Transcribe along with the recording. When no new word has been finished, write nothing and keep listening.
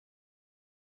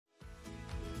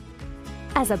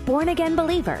As a born-again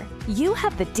believer, you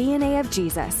have the DNA of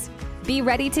Jesus. Be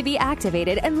ready to be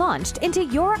activated and launched into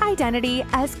your identity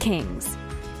as kings.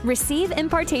 Receive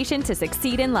impartation to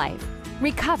succeed in life.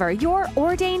 Recover your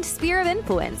ordained sphere of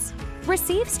influence.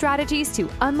 Receive strategies to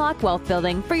unlock wealth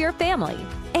building for your family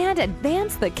and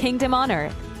advance the kingdom on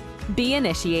earth. Be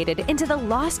initiated into the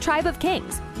lost tribe of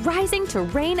kings, rising to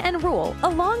reign and rule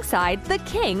alongside the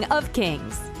King of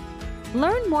Kings.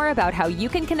 Learn more about how you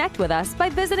can connect with us by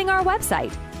visiting our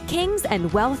website,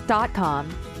 kingsandwealth.com.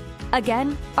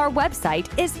 Again, our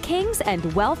website is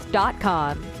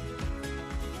kingsandwealth.com.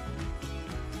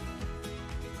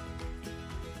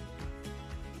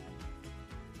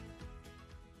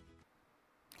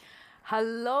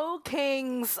 Hello,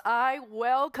 Kings. I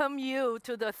welcome you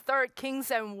to the third Kings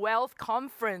and Wealth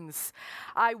Conference.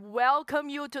 I welcome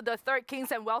you to the third Kings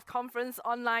and Wealth Conference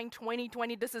Online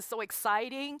 2020. This is so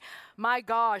exciting. My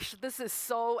gosh, this is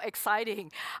so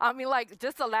exciting. I mean, like,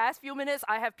 just the last few minutes,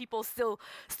 I have people still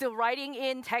writing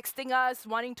in, texting us,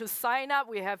 wanting to sign up.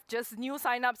 We have just new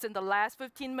signups in the last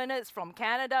 15 minutes from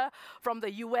Canada, from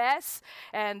the US.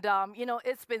 And,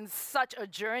 it's been such a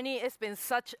journey. It's been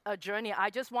such a journey. I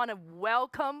just want to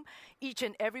welcome each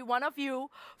and every one of you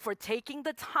for taking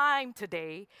the time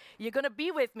today. You're going to be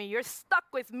with me. You're stuck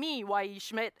with me, Wai-yee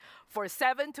Schmidti, for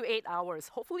 7 to 8 hours.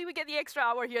 Hopefully we get the extra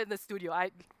hour here in the studio. I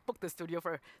booked the studio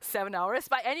for 7 hours.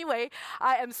 But anyway,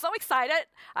 I am so excited.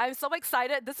 I'm so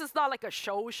excited. This is not like a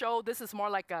show. This is more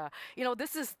like a,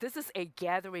 this is a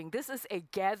gathering. This is a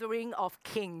gathering of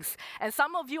kings. And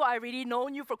some of you, I already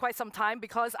known you for quite some time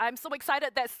because I'm so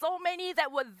excited that so many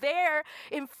that were there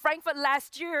in Frankfurt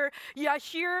last year, you are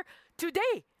here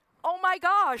today. Oh my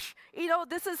gosh,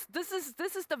 this is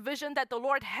the vision that the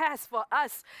Lord has for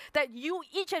us, that you,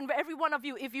 each and every one of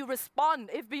you, if you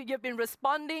respond, if you've been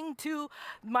responding to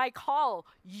my call,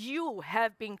 you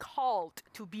have been called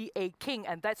to be a king,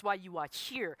 and that's why you are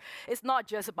here. It's not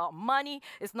just about money,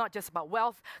 it's not just about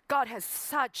wealth. God has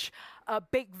such a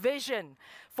big vision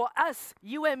for us,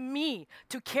 you and me,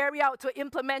 to carry out, to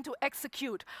implement, to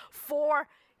execute for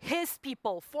His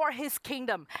people, for His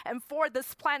kingdom, and for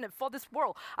this planet, for this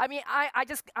world. I mean,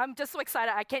 I'm just so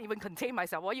excited. I can't even contain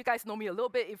myself. Well, you guys know me a little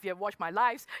bit. If you have watched my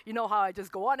lives, you know how I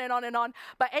just go on and on and on.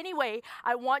 But anyway,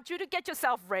 I want you to get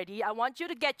yourself ready. I want you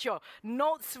to get your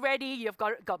notes ready. You've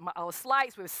got our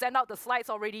slides. We've sent out the slides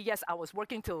already. Yes, I was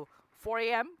working till 4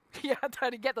 a.m. Yeah,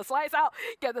 trying to get the slides out,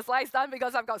 get the slides done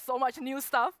because I've got so much new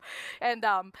stuff. And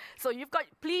so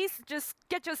please just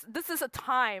this is a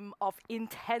time of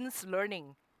intense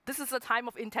learning. This is a time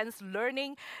of intense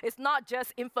learning. It's not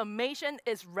just information,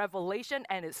 it's revelation,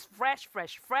 and it's fresh.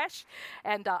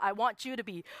 And I want you to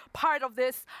be part of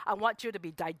this. I want you to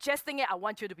be digesting it. I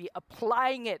want you to be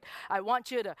applying it. I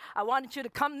want you to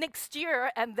come next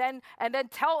year and then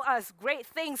tell us great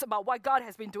things about what God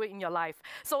has been doing in your life.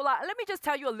 So let me just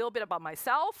tell you a little bit about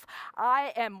myself.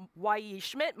 I am Wai-yee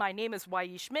Schmidti. My name is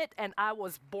Wai-yee Schmidti, and I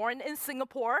was born in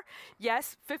Singapore.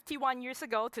 Yes, 51 years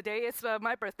ago. Today is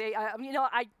my birthday.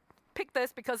 I picked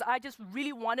this because I just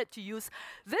really wanted to use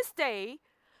this day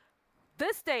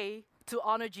to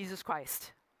honor Jesus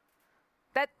Christ.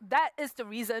 That is the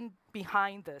reason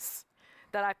behind this.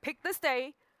 That I picked this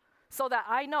day so that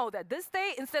I know that this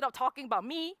day, instead of talking about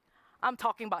me, I'm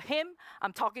talking about Him,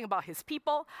 I'm talking about His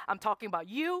people, I'm talking about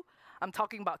you, I'm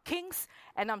talking about kings,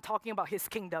 and I'm talking about His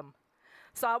kingdom.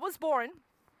 So I was born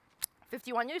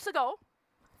 51 years ago,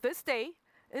 this day,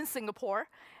 in Singapore,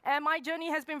 and my journey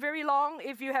has been very long.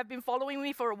 If you have been following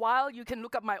me for a while, you can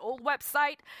look up my old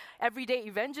website, Everyday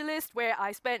Evangelist, where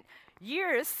I spent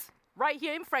years right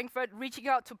here in Frankfurt reaching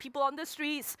out to people on the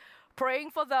streets, praying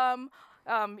for them,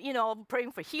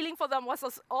 praying for healing for them,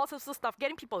 all sorts of stuff,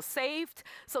 getting people saved.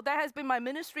 So that has been my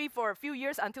ministry for a few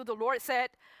years until the Lord said,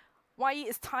 Wai-yee,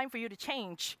 it's time for you to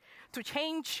change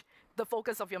the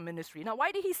focus of your ministry. Now,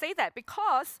 why did He say that?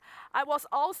 Because I was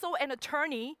also an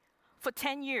attorney for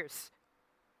 10 years.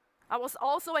 I was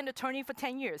also an attorney for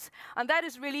 10 years. And that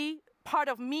is really part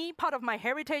of me, part of my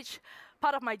heritage,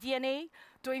 part of my DNA,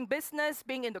 doing business,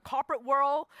 being in the corporate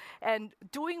world, and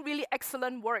doing really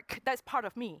excellent work. That's part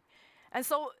of me. And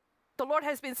so the Lord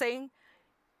has been saying,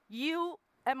 you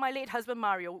and my late husband,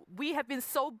 Mario, we have been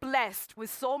so blessed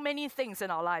with so many things in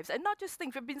our lives. And not just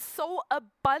things, we've been so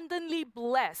abundantly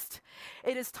blessed.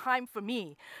 It is time for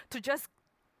me to just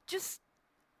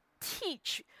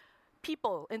teach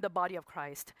people in the body of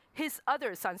Christ, His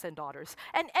other sons and daughters,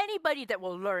 and anybody that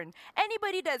will learn,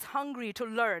 anybody that's hungry to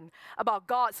learn about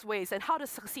God's ways and how to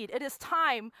succeed. It is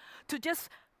time to just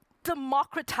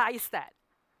democratize that.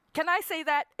 Can I say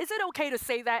that? Is it okay to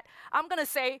say that? I'm going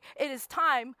to say it is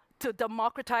time to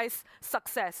democratize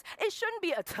success. It shouldn't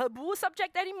be a taboo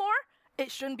subject anymore.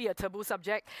 It shouldn't be a taboo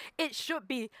subject. It should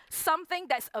be something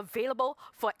that's available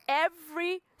for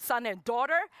every son and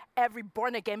daughter, every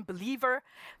born-again believer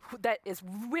that is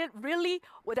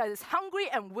that is hungry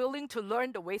and willing to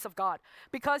learn the ways of God.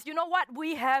 Because you know what?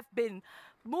 We have been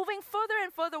moving further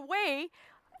and further away,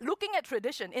 looking at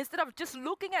tradition instead of just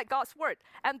looking at God's word.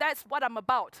 And that's what I'm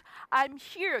about. I'm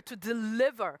here to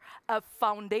deliver a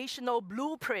foundational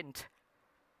blueprint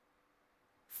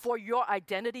for your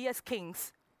identity as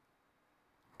kings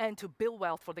and to build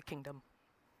wealth for the kingdom.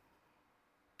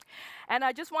 And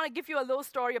I just want to give you a little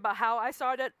story about how I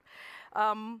started.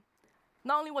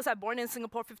 Not only was I born in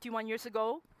Singapore 51 years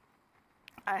ago,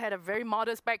 I had a very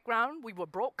modest background. We were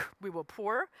broke, we were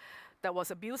poor. There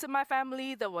was abuse in my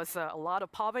family, there was a lot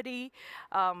of poverty.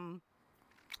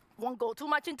 Won't go too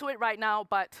much into it right now,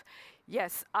 but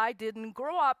yes, I didn't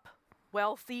grow up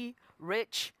wealthy,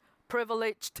 rich,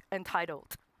 privileged,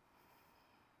 entitled.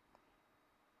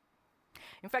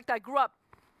 In fact, I grew up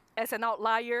as an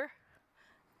outlier,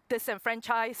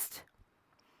 disenfranchised,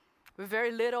 with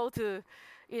very little to,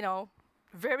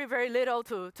 very, very little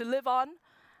to live on.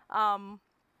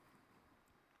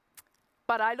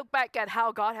 But I look back at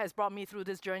how God has brought me through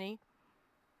this journey.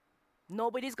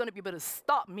 Nobody's going to be able to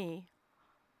stop me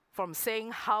from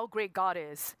saying how great God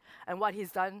is and what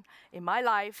He's done in my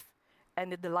life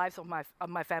and in the lives of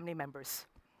my family members.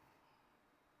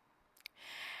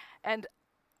 And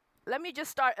let me just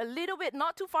start a little bit,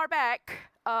 not too far back.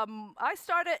 I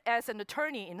started as an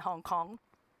attorney in Hong Kong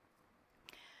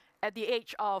at the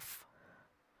age of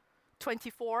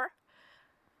 24.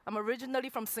 I'm originally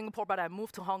from Singapore, but I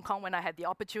moved to Hong Kong when I had the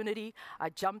opportunity. I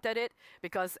jumped at it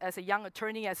because as a young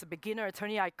attorney, as a beginner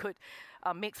attorney, I could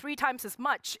make 3 times as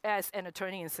much as an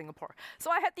attorney in Singapore.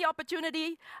 So I had the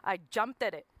opportunity, I jumped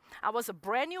at it. I was a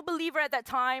brand new believer at that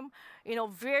time,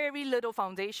 very little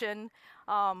foundation.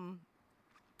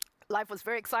 Life was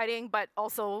very exciting, but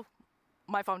also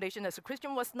my foundation as a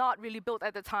Christian was not really built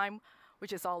at the time,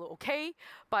 which is all okay.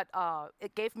 But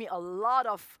it gave me a lot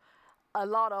of,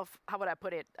 how would I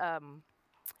put it?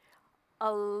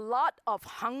 A lot of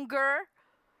hunger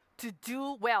to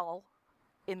do well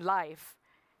in life.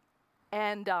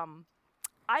 And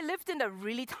I lived in a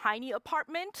really tiny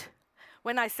apartment.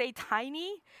 When I say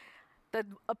tiny, the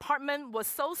apartment was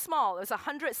so small. It was a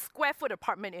 100 square foot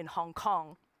apartment in Hong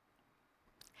Kong.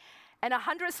 And a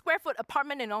 100 square foot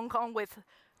apartment in Hong Kong with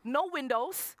no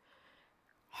windows,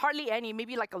 hardly any,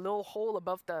 maybe like a little hole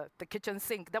above the kitchen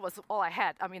sink. That was all I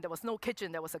had. I mean, there was no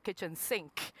kitchen, there was a kitchen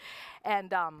sink.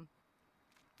 And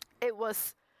it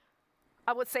was,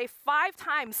 I would say, 5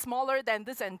 times smaller than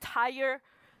this entire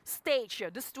stage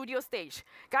here, this studio stage.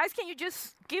 Guys, can you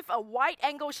just give a wide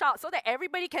angle shot so that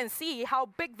everybody can see how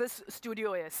big this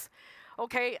studio is?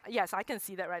 Okay, yes, I can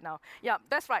see that right now. Yeah,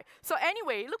 that's right. So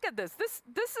anyway, look at this.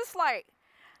 This is like,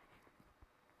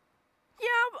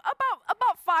 yeah,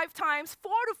 about 5 times,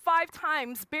 4 to 5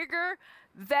 times bigger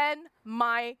than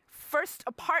my first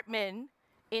apartment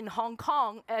in Hong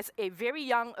Kong as a very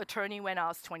young attorney when I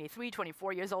was 23,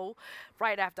 24 years old,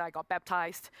 right after I got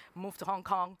baptized, moved to Hong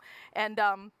Kong. And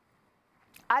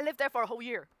I lived there for a whole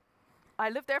year.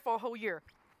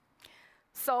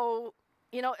 So,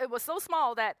 it was so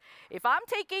small that if I'm,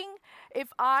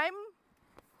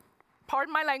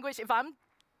 pardon my language, if I'm,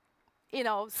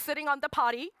 sitting on the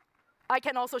potty, I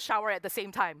can also shower at the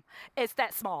same time. It's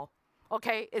that small,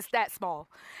 okay? It's that small.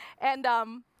 And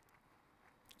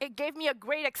it gave me a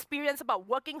great experience about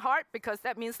working hard because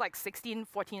that means like 16,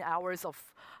 14 hours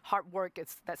of hard work.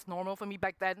 That's normal for me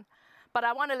back then. But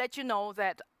I want to let you know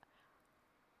that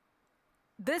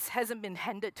this hasn't been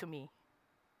handed to me.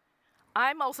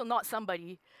 I'm also not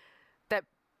somebody that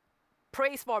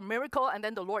prays for a miracle and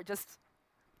then the Lord just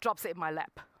drops it in my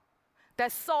lap.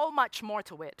 There's so much more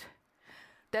to it.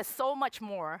 There's so much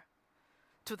more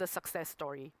to the success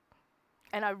story.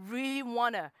 And I really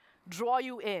want to draw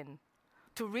you in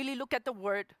to really look at the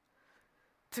Word,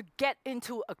 to get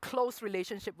into a close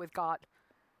relationship with God,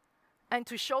 and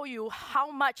to show you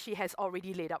how much He has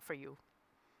already laid out for you.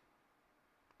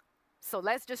 So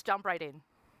let's just jump right in.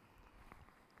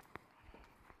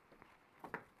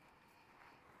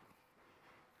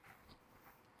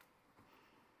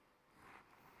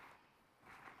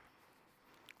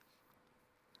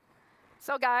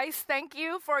 So guys, thank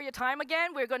you for your time again.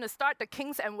 We're going to start the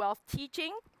Kings and Wealth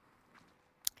teaching.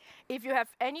 If you have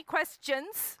any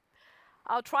questions,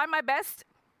 I'll try my best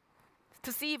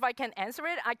to see if I can answer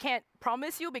it. I can't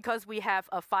promise you because we have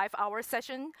a 5-hour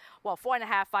session,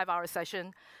 4.5, 5-hour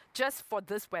session just for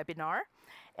this webinar.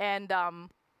 And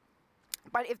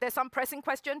but if there's some pressing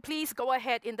question, please go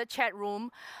ahead in the chat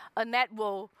room. Annette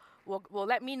will will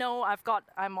let me know.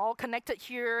 I'm all connected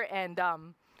here, and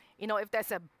if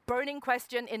there's a burning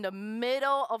question in the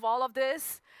middle of all of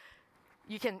this,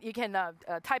 you can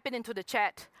type it into the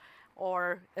chat,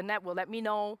 or Annette will let me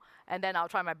know, and then I'll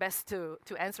try my best to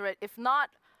answer it. If not,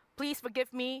 please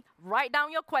forgive me. Write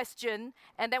down your question,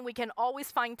 and then we can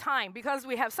always find time, because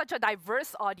we have such a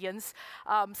diverse audience.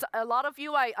 So a lot of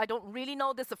you, I don't really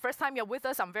know. This is the first time you're with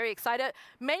us. I'm very excited.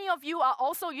 Many of you are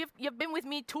also, you've been with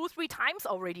me 2-3 times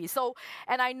already. So,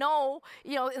 and I know,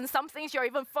 in some things you're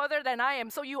even further than I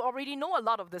am, so you already know a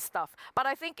lot of this stuff. But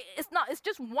I think it's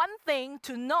just one thing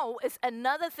to know, it's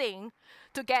another thing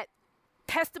to get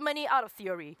testimony out of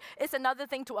theory. It's another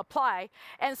thing to apply.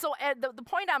 And so the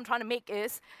point I'm trying to make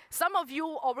is, some of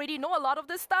you already know a lot of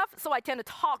this stuff, so I tend to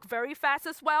talk very fast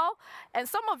as well. And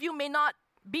some of you may not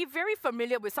be very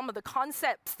familiar with some of the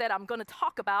concepts that I'm going to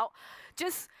talk about.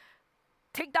 Just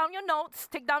take down your notes,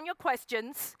 take down your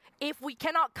questions. If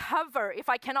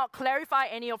I cannot clarify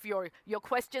any of your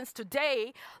questions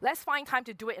today, let's find time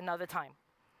to do it another time.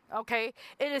 Okay?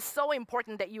 It is so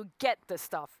important that you get this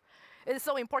stuff. It is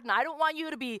so important. I don't want you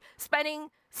to be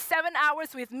spending 7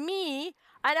 hours with me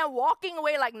and then walking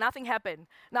away like nothing happened.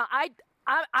 Now, I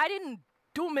didn't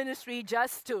do ministry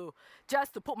just to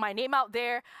put my name out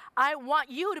there. I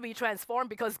want you to be transformed,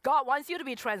 because God wants you to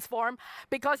be transformed,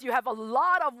 because you have a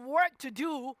lot of work to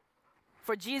do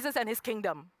for Jesus and his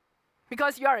kingdom.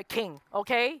 Because you are a king,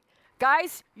 okay?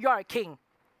 Guys, you are a king.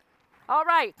 All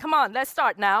right, come on, let's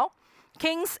start now.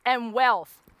 Kings and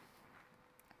wealth.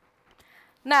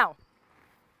 Now,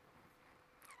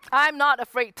 I'm not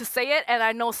afraid to say it, and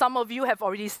I know some of you have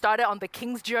already started on the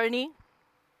king's journey.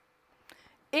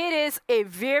 It is a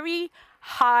very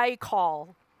high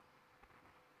call.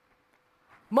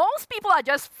 Most people are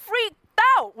just freaked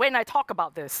out when I talk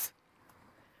about this.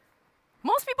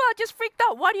 Most people are just freaked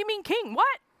out. What do you mean king?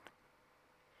 What?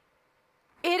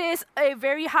 It is a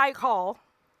very high call.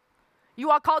 You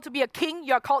are called to be a king.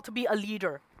 You are called to be a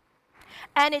leader.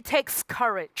 And it takes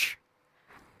courage.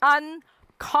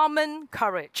 Uncommon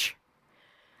courage.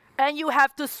 And you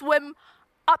have to swim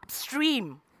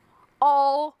upstream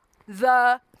all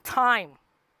the time.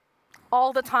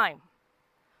 All the time.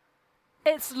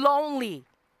 It's lonely.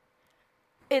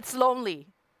 It's lonely.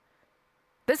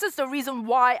 This is the reason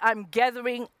why I'm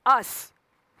gathering us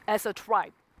as a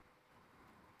tribe.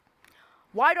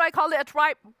 Why do I call it a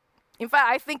tribe? In fact,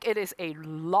 I think it is a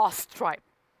lost tribe.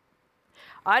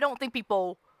 I don't think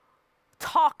people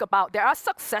talk about, there are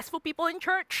successful people in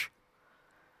church.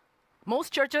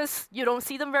 Most churches, you don't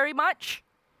see them very much.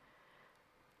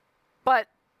 But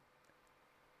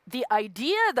the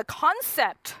idea, the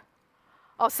concept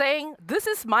of saying, this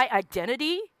is my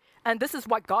identity, and this is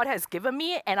what God has given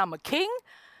me, and I'm a king,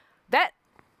 that,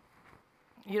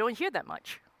 you don't hear that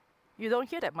much. You don't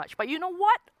hear that much. But you know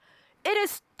what? It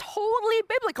is totally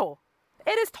biblical.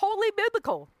 It is totally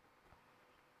biblical.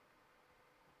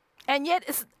 And yet,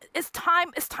 it's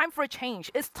time for a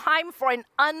change. It's time for an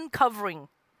uncovering,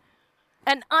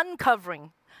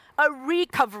 a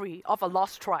recovery of a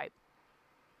lost tribe.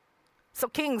 So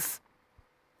kings,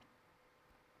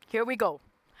 here we go.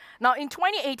 Now in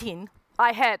 2018,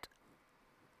 I had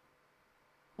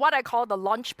what I call the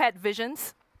launchpad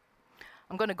visions.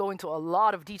 I'm going to go into a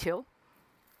lot of detail.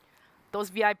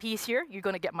 Those VIPs here, you're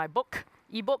going to get my book,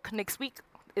 ebook next week.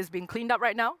 Is being cleaned up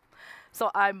right now. So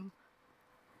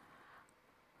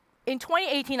in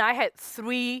 2018, I had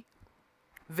 3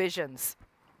 visions.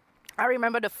 I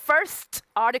remember the first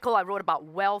article I wrote about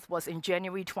wealth was in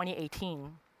January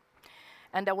 2018.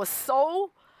 And there was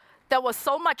so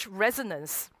much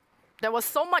resonance. There was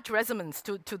so much resonance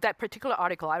to that particular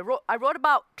article. I wrote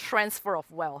about transfer of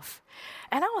wealth.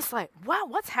 And I was like, wow,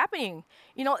 what's happening?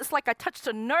 It's like I touched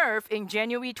a nerve in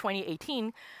January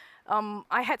 2018.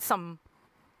 I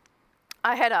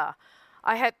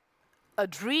had a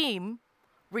dream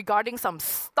regarding some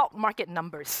stock market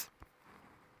numbers.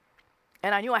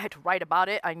 And I knew I had to write about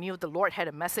it. I knew the Lord had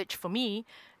a message for me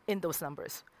in those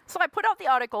numbers. So I put out the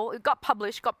article. It got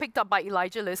published, got picked up by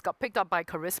Elijah List, got picked up by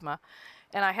Charisma.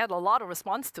 And I had a lot of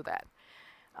response to that.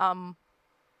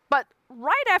 But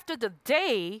right after the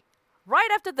day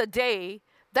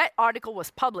that article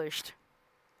was published,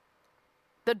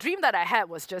 the dream that I had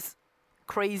was just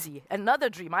crazy. Another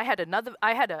dream. I had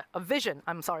a vision.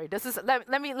 I'm sorry.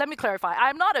 Let me clarify.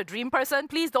 I'm not a dream person.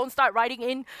 Please don't start writing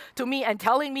in to me and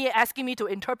asking me to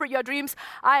interpret your dreams.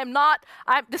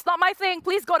 It's not my thing.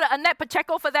 Please go to Annette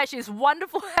Pacheco for that. She's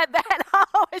wonderful at that.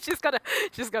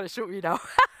 she's gonna shoot me now.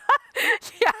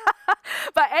 Yeah.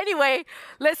 But anyway,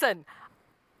 listen.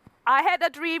 I had a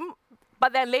dream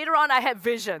But then later on, I had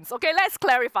visions. Okay, let's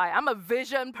clarify. I'm a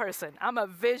vision person.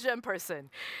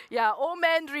 Yeah, old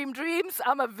man dream dreams.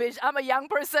 I'm a young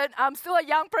person. I'm still a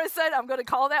young person. I'm going to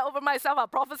call that over myself. I'll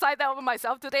prophesy that over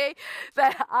myself today,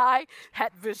 that I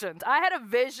had visions. I had a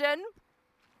vision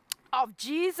of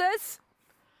Jesus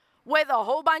with a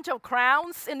whole bunch of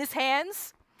crowns in his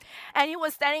hands. And he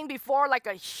was standing before like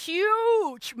a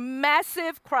huge,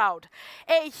 massive crowd.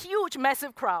 A huge,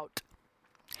 massive crowd.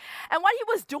 And what he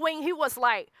was doing, he was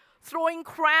like throwing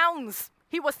crowns.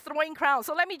 He was throwing crowns.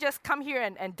 So let me just come here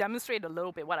and demonstrate a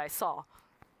little bit what I saw.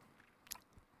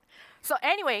 So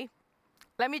anyway,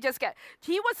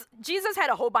 Jesus had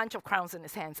a whole bunch of crowns in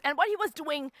his hands. And what he was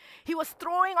doing, he was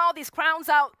throwing all these crowns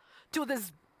out to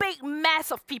this big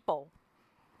mass of people.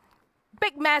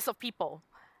 Big mass of people.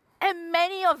 And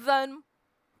many of them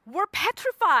were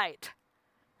petrified.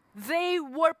 They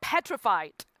were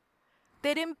petrified.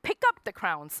 They didn't pick up the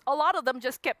crowns. A lot of them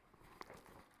just kept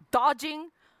dodging,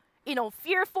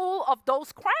 fearful of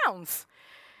those crowns.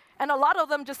 And a lot of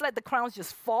them just let the crowns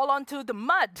just fall onto the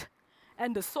mud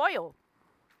and the soil.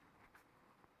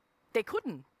 They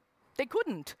couldn't.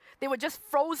 They were just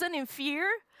frozen in fear,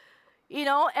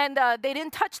 and they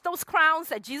didn't touch those crowns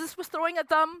that Jesus was throwing at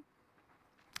them.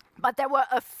 But there were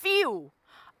a few.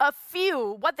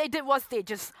 What they did was they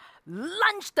just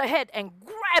lunged ahead and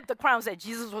grabbed the crowns that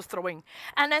Jesus was throwing.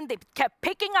 And then they kept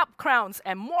picking up crowns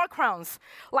and more crowns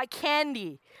like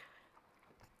candy,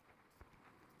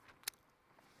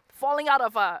 falling out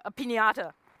of a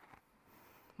piñata.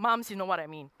 Moms, you know what I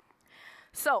mean.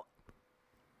 So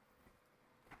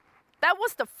that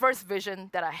was the first vision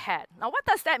that I had. Now, what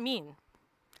does that mean?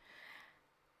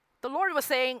 The Lord was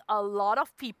saying a lot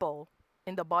of people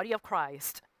in the body of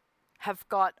Christ have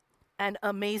got an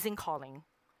amazing calling.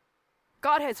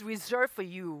 God has reserved for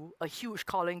you a huge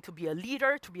calling to be a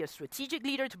leader, to be a strategic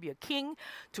leader, to be a king,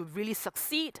 to really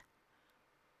succeed.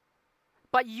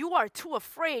 But you are too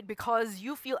afraid because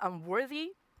you feel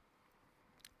unworthy.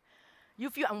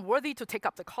 You feel unworthy to take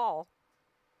up the call.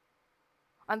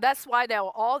 And that's why there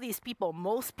were all these people,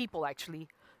 most people actually,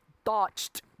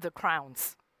 dodged the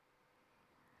crowns.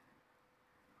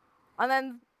 And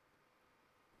then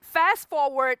fast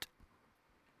forward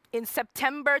in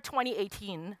September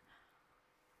 2018,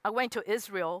 I went to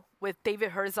Israel with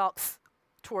David Herzog's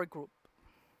tour group.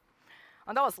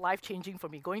 And that was life-changing for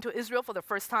me, going to Israel for the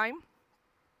first time.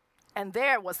 And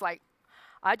there was like,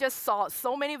 I just saw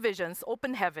so many visions,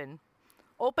 open heaven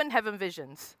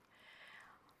visions.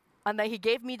 And then he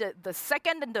gave me the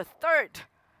second and the third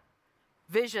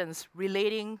visions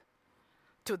relating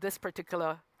to this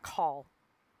particular call.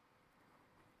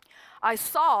 I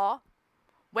saw,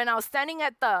 when I was standing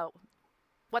at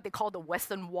what they call the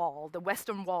Western Wall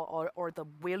or the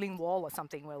Wailing Wall or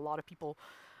something, where a lot of people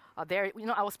are there.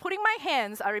 I was putting my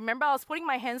hands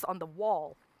on the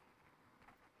wall.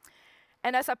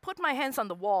 And as I put my hands on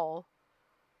the wall,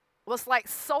 it was like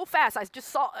so fast. I just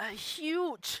saw a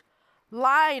huge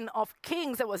line of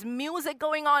kings. There was music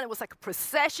going on. It was like a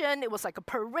procession. It was like a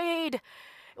parade.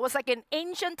 It was like an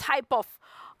ancient type of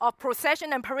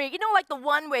procession and parade. Like the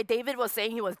one where David was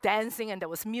saying he was dancing and there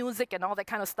was music and all that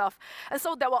kind of stuff. And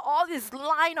so there were all this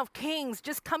line of kings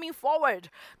just coming forward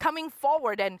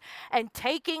and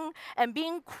taking and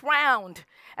being crowned.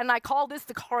 And I call this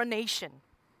the coronation.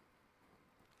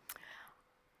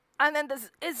 And then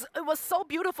it was so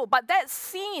beautiful. But that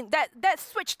scene, that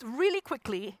switched really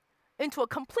quickly into a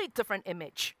complete different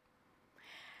image.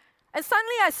 And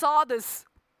suddenly I saw this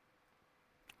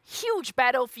huge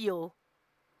battlefield.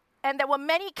 And there were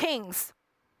many kings,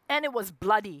 and it was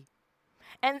bloody.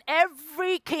 And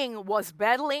every king was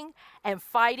battling and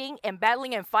fighting and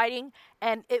battling and fighting,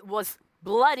 and it was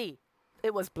bloody.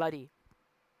 It was bloody.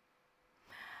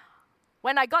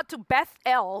 When I got to Beth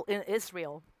El in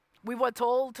Israel, we were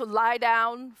told to lie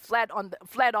down flat on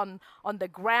the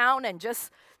ground and just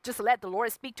let the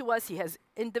Lord speak to us. He has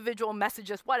individual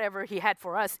messages, whatever he had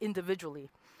for us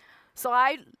individually. So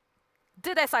I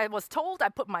did as I was told.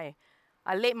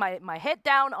 I laid my head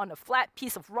down on a flat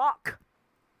piece of rock.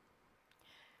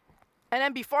 And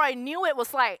then before I knew it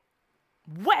was like,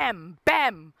 wham,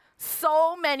 bam,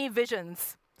 so many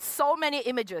visions, so many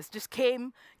images just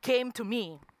came to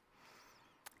me.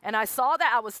 And I saw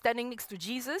that I was standing next to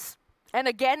Jesus. And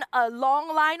again, a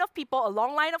long line of people, a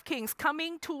long line of kings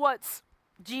coming towards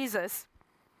Jesus.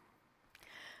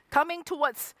 Coming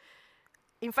towards,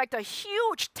 in fact, a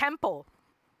huge temple.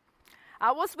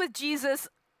 I was with Jesus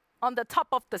on the top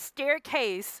of the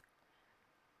staircase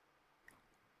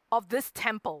of this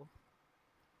temple.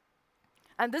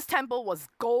 And this temple was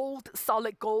gold,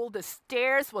 solid gold. The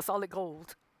stairs were solid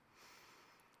gold.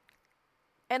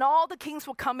 And all the kings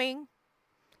were coming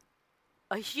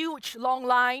a huge long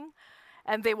line,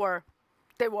 and they were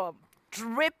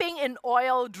dripping in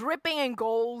oil, dripping in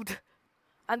gold,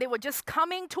 and they were just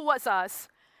coming towards us,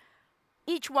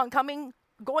 each one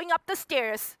going up the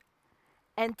stairs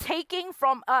and taking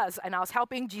from us, and I was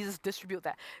helping Jesus distribute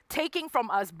that, taking from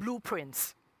us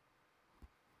blueprints.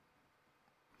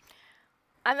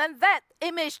 And then that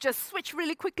image just switched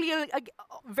really quickly,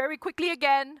 very quickly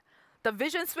again. The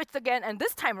vision switched again, and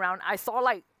this time around, I saw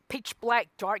like pitch black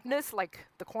darkness, like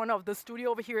the corner of the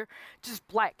studio over here, just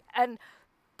black. And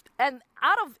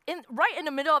right in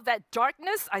the middle of that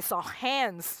darkness, I saw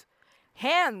hands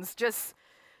just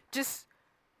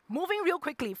moving real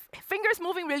quickly, fingers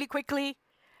moving really quickly,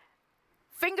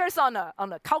 fingers on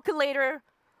a calculator.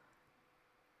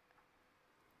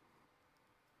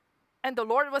 And the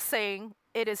Lord was saying,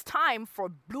 it is time for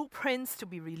blueprints to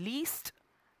be released.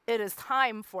 It is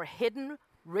time for hidden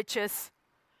riches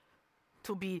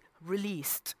to be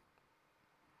released.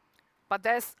 But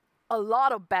there's a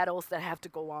lot of battles that have to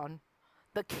go on.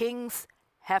 The kings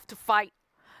have to fight.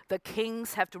 The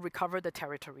kings have to recover the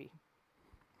territory.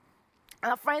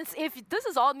 Now, friends, if this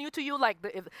is all new to you,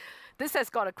 if this has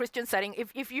got a Christian setting,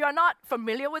 if you are not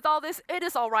familiar with all this, it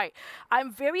is all right.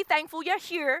 I'm very thankful you're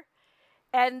here,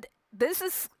 and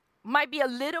this might be a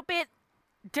little bit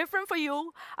different for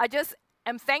you. I just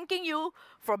am thanking you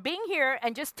for being here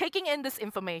and just taking in this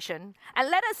information, and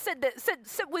let us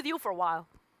sit with you for a while,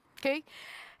 okay?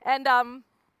 And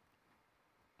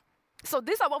so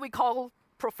these are what we call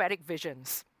prophetic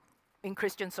visions in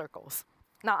Christian circles.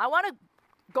 Now, I want to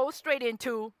go straight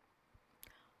into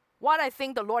what I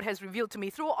think the Lord has revealed to me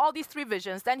through all these three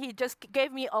visions. Then he just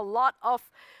gave me a lot of,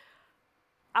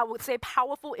 I would say,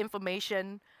 powerful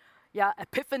information,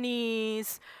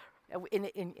 epiphanies.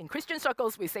 In Christian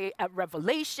circles, we say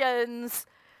revelations,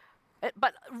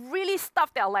 but really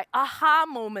stuff that are like aha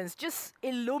moments, just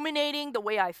illuminating the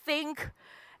way I think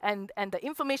and the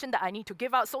information that I need to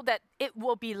give out so that it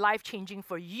will be life-changing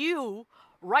for you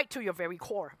right to your very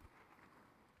core.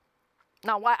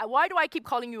 Now, why do I keep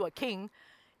calling you a king?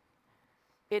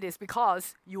 It is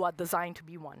because you are designed to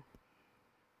be one.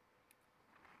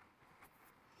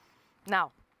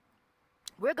 Now,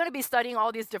 we're going to be studying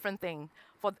all these different things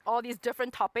for all these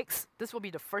different topics. This will be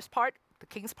the first part, the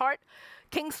king's part.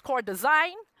 King's core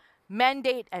design,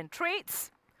 mandate and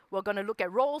traits. We're going to look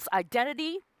at roles,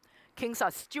 identity. Kings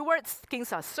are stewards,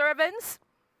 kings are servants.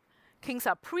 Kings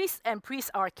are priests, and priests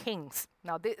are kings.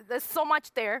 Now, there's so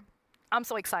much there. I'm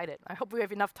so excited. I hope we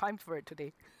have enough time for it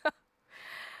today.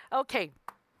 Okay.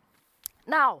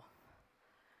 Now,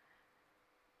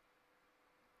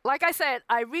 like I said,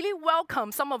 I really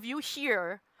welcome some of you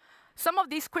here. Some of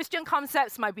these Christian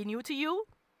concepts might be new to you.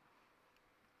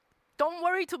 Don't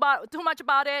worry too much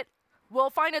about it. We'll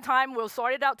find a time, we'll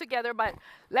sort it out together, but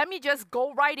let me just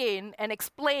go right in and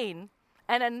explain,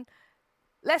 and then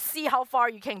let's see how far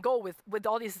you can go with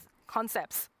all these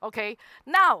concepts, okay?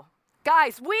 Now,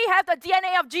 guys, we have the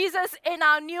DNA of Jesus in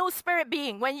our new spirit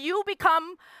being. When you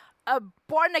become a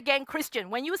born-again Christian,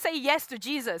 when you say yes to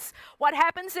Jesus, what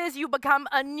happens is you become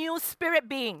a new spirit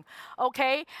being,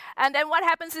 okay? And then what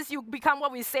happens is you become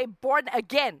what we say born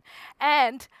again.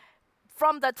 And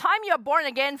from the time you're born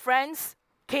again, friends,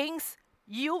 kings,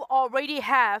 you already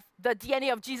have the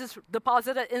DNA of Jesus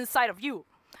deposited inside of you.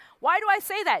 Why do I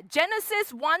say that?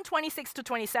 Genesis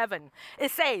 1:26-27.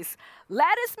 It says,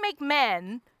 "Let us make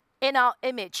man in our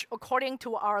image according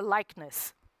to our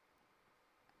likeness."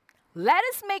 Let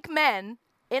us make man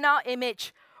in our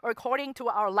image according to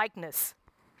our likeness.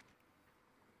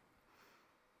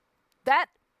 That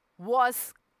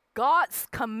was God's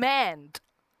command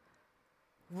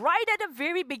right at the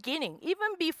very beginning,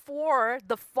 even before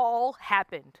the fall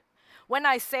happened. When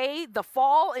I say the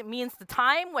fall, it means the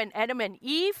time when Adam and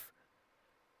Eve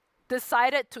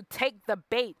decided to take the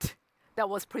bait that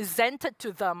was presented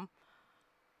to them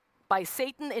by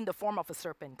Satan in the form of a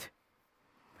serpent.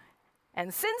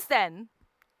 And since then,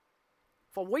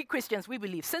 for we Christians, we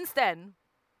believe, since then,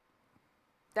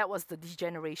 that was the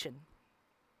degeneration.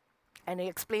 And it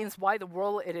explains why the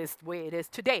world it is the way it is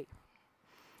today.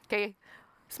 Okay?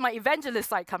 It's my evangelist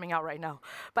side coming out right now.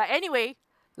 But anyway,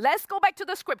 let's go back to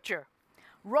the scripture.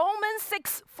 Romans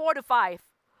 6:4-5.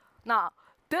 Now,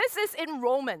 this is in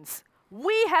Romans.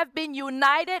 We have been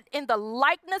united in the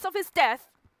likeness of his death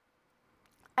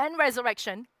and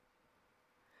resurrection.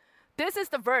 This is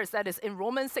the verse that is in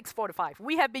Romans 6:4-5.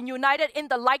 We have been united in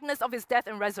the likeness of his death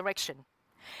and resurrection.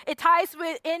 It ties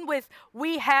in with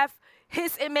we have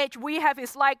his image, we have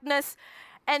his likeness,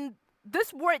 and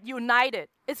this word united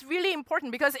is really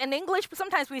important because in English,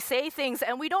 sometimes we say things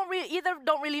and we either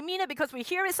don't really mean it because we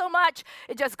hear it so much,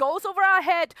 it just goes over our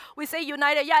head. We say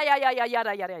united,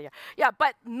 yeah. Yeah,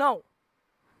 but no.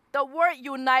 The word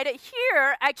united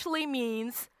here actually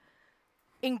means,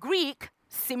 in Greek,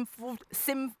 symphytos.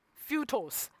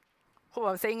 Hope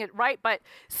I'm saying it right, but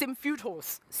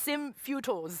symphytos.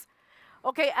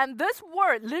 Okay, and this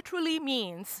word literally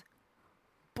means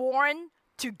born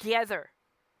together,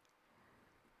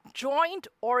 joint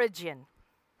origin,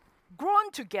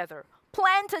 grown together,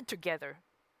 planted together.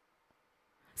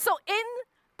 So in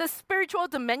the spiritual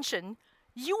dimension,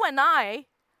 you and I,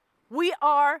 we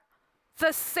are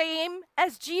the same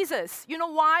as Jesus. You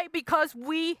know why? Because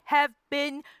we have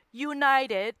been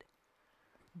united,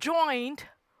 joined,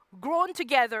 grown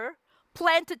together,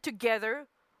 planted together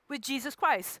with Jesus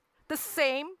Christ. The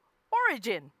same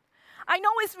origin. I know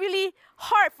it's really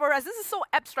hard for us. This is so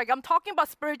abstract. I'm talking about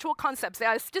spiritual concepts.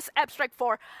 It's just abstract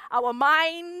for our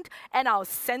mind and our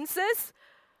senses.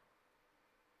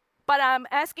 But I'm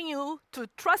asking you to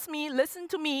trust me, listen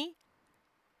to me.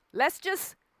 Let's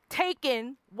just take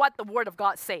in what the Word of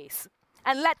God says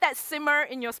and let that simmer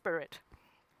in your spirit.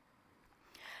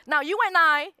 Now, you and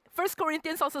I, 1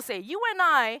 Corinthians also say, you and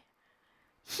I,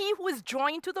 he who is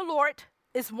joined to the Lord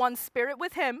is one spirit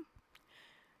with him.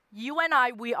 You and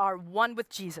I, we are one with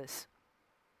Jesus.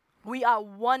 We are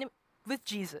one with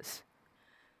Jesus.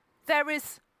 There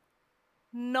is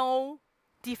no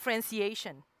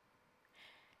differentiation.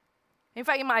 In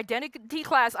fact, in my identity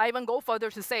class, I even go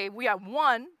further to say we are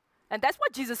one, and that's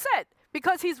what Jesus said,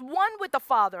 because he's one with the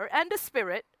Father and the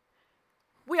Spirit.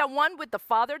 We are one with the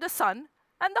Father, the Son,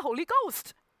 and the Holy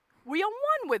Ghost. We are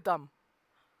one with them.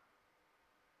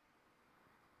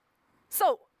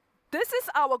 So, this is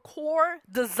our core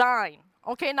design.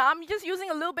 Okay, now I'm just using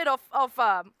a little bit of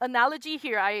analogy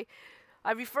here. I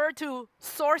refer to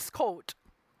source code.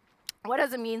 What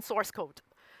does it mean, source code?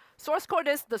 Source code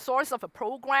is the source of a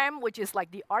program, which is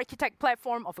like the architect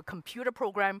platform of a computer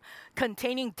program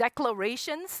containing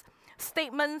declarations,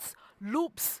 statements,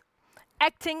 loops,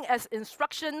 acting as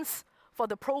instructions for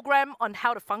the program on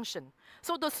how to function.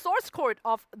 So the source code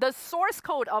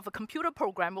of a computer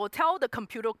program will tell the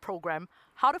computer program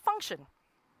how to function.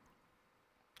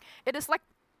 It is like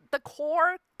the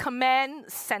core command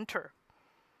center.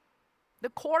 The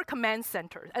core command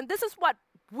center. And this is what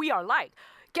we are like.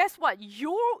 Guess what?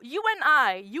 You and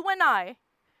I,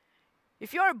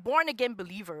 if you're a born-again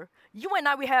believer, you and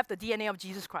I, we have the DNA of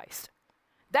Jesus Christ.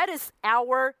 That is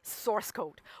our source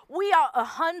code. We are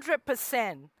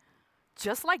 100%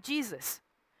 just like Jesus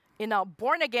in our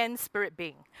born-again spirit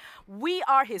being. We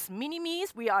are his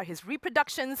mini-me's, we are his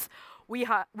reproductions, we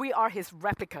are his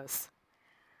replicas.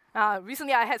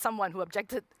 Recently, I had someone who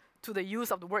objected to the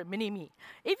use of the word mini-me.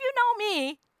 If you know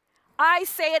me, I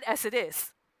say it as it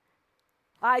is.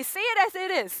 I say it as it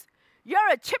is.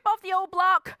 You're a chip off the old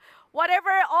block,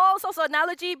 whatever, all sorts of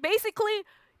analogy. Basically,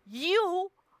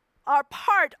 you are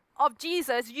part of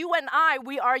Jesus. You and I,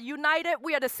 we are united.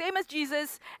 We are the same as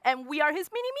Jesus, and we are his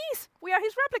mini-me's. We are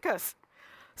his replicas.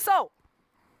 So,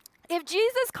 if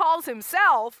Jesus calls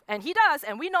himself, and he does,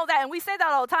 and we know that, and we say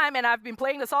that all the time, and I've been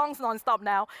playing the songs nonstop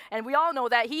now, and we all know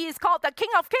that he is called the King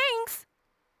of Kings,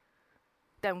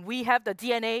 then we have the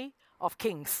DNA of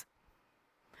kings.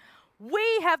 We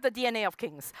have the DNA of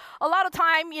kings. A lot of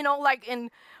time, you know, like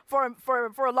for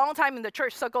a long time in the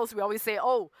church circles, we always say,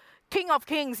 oh, King of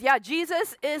Kings. Yeah,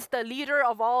 Jesus is the leader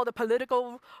of all the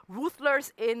political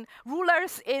rulers in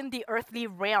the earthly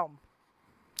realm.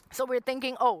 So we're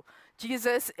thinking, oh,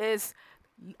 Jesus is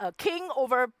a king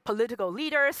over political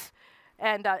leaders,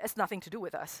 and it's nothing to do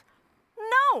with us.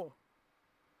 No.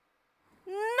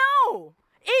 No.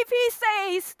 If he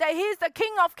says that he's the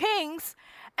King of Kings,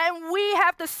 and we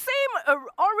have the same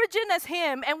origin as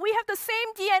him, and we have the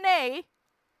same DNA,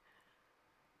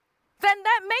 then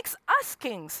that makes us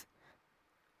kings.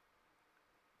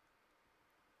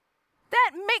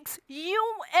 That makes you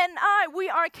and I, we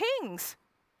are kings.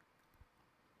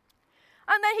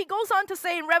 And then he goes on to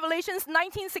say in Revelations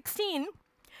 19:16,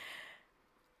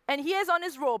 and he has on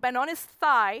his robe and on his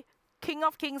thigh, King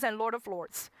of Kings and Lord of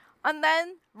Lords. And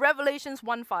then Revelations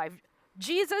 1:5,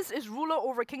 Jesus is ruler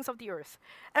over kings of the earth.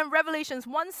 And Revelations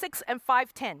 1:6 and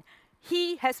 5:10,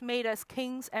 he has made us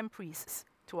kings and priests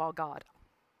to our God.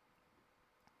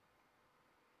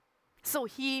 So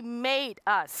he made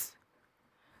us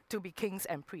to be kings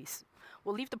and priests.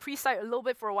 We'll leave the priest side a little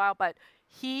bit for a while, but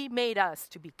he made us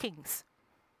to be kings.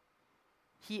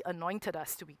 He anointed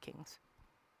us to be kings.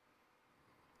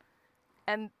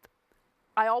 And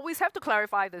I always have to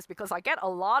clarify this because I get a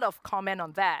lot of comment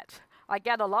on that. I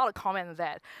get a lot of comment on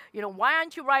that. Why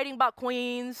aren't you writing about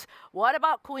queens? What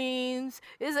about queens?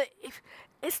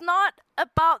 It's not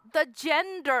about the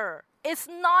gender. It's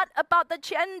not about the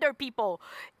gender, people.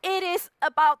 It is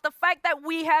about the fact that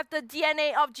we have the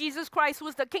DNA of Jesus Christ, who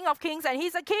is the King of Kings, and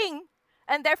He's a king,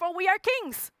 and therefore we are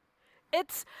kings.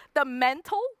 It's the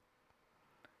mental,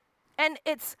 and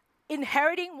it's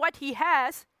inheriting what He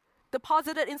has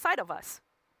deposited inside of us.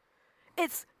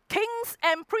 It's kings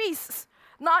and priests,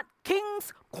 not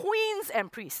kings, queens,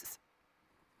 and priests.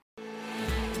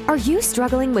 Are you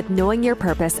struggling with knowing your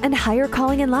purpose and higher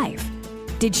calling in life?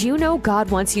 Did you know God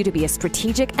wants you to be a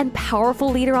strategic and powerful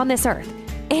leader on this earth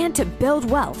and to build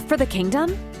wealth for the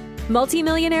kingdom?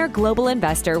 Multimillionaire global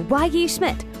investor Wai-yee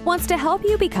Schmidti wants to help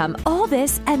you become all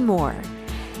this and more.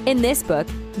 In this book,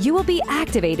 you will be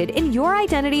activated in your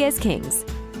identity as kings.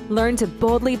 Learn to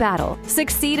boldly battle,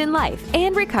 succeed in life,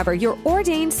 and recover your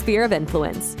ordained sphere of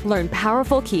influence. Learn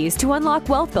powerful keys to unlock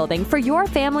wealth building for your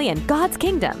family and God's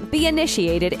kingdom. Be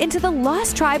initiated into the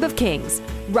lost tribe of kings,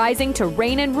 rising to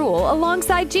reign and rule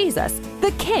alongside Jesus,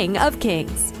 the King of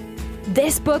Kings.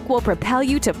 This book will propel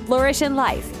you to flourish in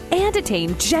life and attain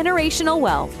generational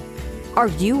wealth. Are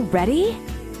you ready?